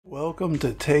Welcome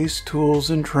to Taste, Tools,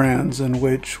 and Trends, in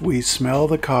which we smell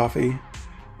the coffee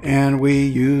and we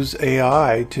use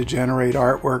AI to generate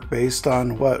artwork based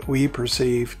on what we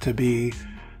perceive to be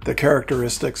the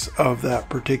characteristics of that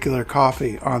particular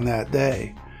coffee on that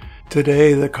day.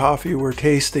 Today, the coffee we're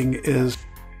tasting is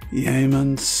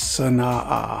Yemen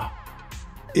Sana'a.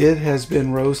 It has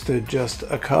been roasted just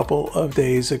a couple of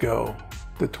days ago,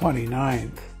 the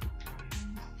 29th,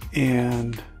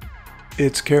 and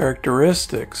its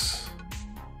characteristics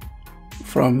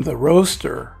from the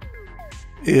roaster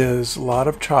is a lot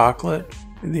of chocolate,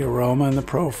 and the aroma and the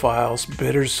profiles,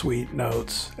 bittersweet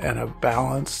notes, and a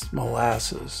balanced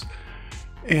molasses,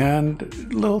 and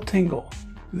a little tingle.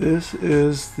 This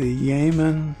is the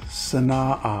Yemen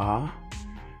Sana'a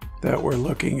that we're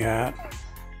looking at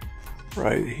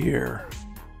right here.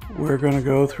 We're going to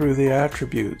go through the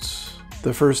attributes.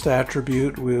 The first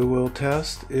attribute we will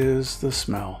test is the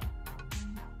smell.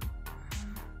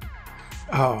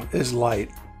 Is light,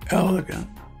 elegant.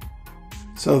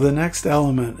 So the next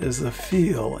element is the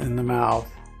feel in the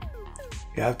mouth.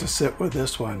 You have to sit with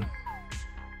this one.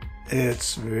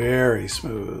 It's very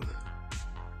smooth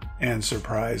and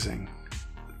surprising.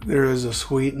 There is a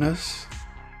sweetness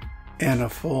and a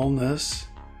fullness.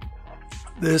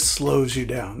 This slows you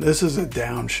down. This is a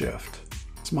downshift.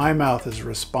 My mouth is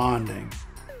responding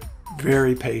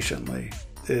very patiently.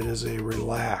 It is a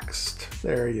relaxed,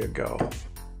 there you go.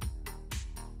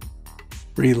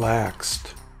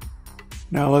 Relaxed.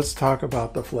 Now let's talk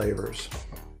about the flavors.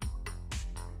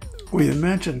 We had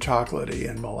mentioned chocolatey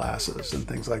and molasses and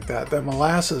things like that. The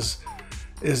molasses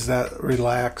is that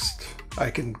relaxed.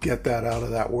 I can get that out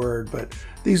of that word, but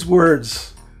these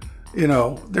words, you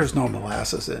know, there's no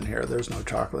molasses in here. There's no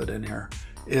chocolate in here.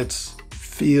 It's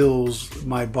feels,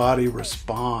 my body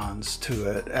responds to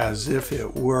it as if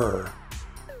it were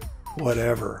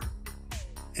whatever.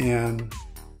 And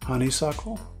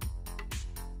honeysuckle?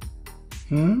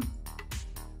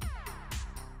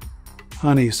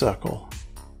 Honeysuckle.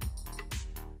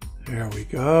 There we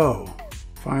go.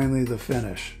 Finally the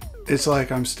finish. It's like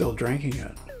I'm still drinking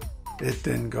it. It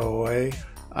didn't go away.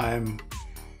 I'm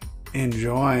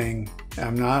enjoying.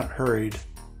 I'm not hurried.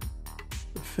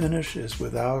 The finish is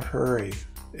without hurry.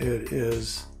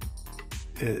 It's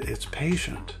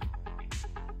patient.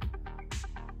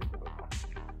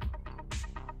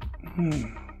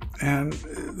 And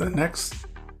the next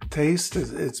taste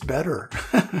it's better.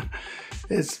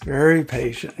 It's very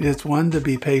patient. It's one to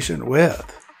be patient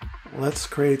with. Let's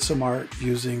create some art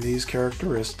using these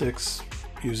characteristics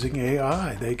using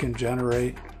AI. They can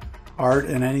generate art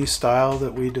in any style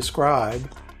that we describe.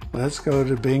 Let's go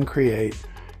to Bing Create.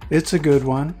 It's a good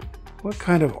one. What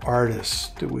kind of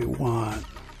artist do we want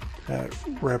that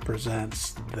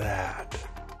represents that?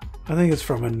 I think it's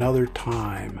from another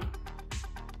time,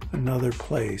 another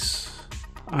place.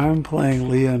 I'm playing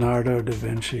Leonardo da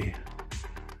Vinci.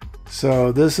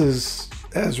 So this is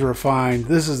as refined.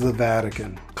 This is the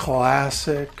Vatican.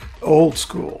 Classic, old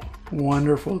school,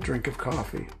 wonderful drink of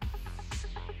coffee.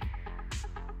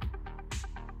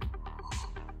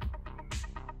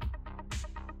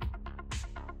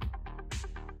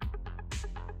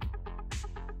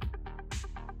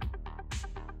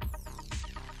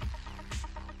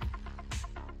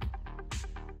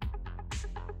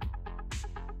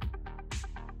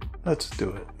 Let's do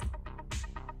it.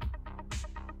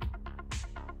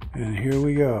 And here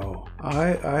we go.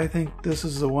 I think this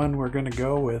is the one we're going to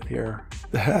go with here.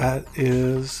 That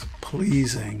is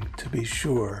pleasing, to be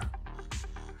sure.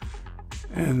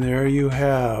 And there you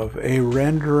have a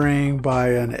rendering by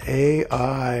an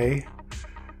AI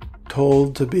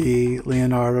told to be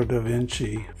Leonardo da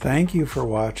Vinci. Thank you for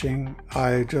watching.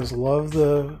 I just love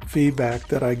the feedback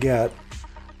that I get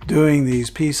doing these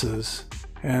pieces,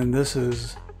 and this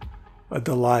is a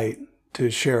delight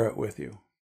to share it with you.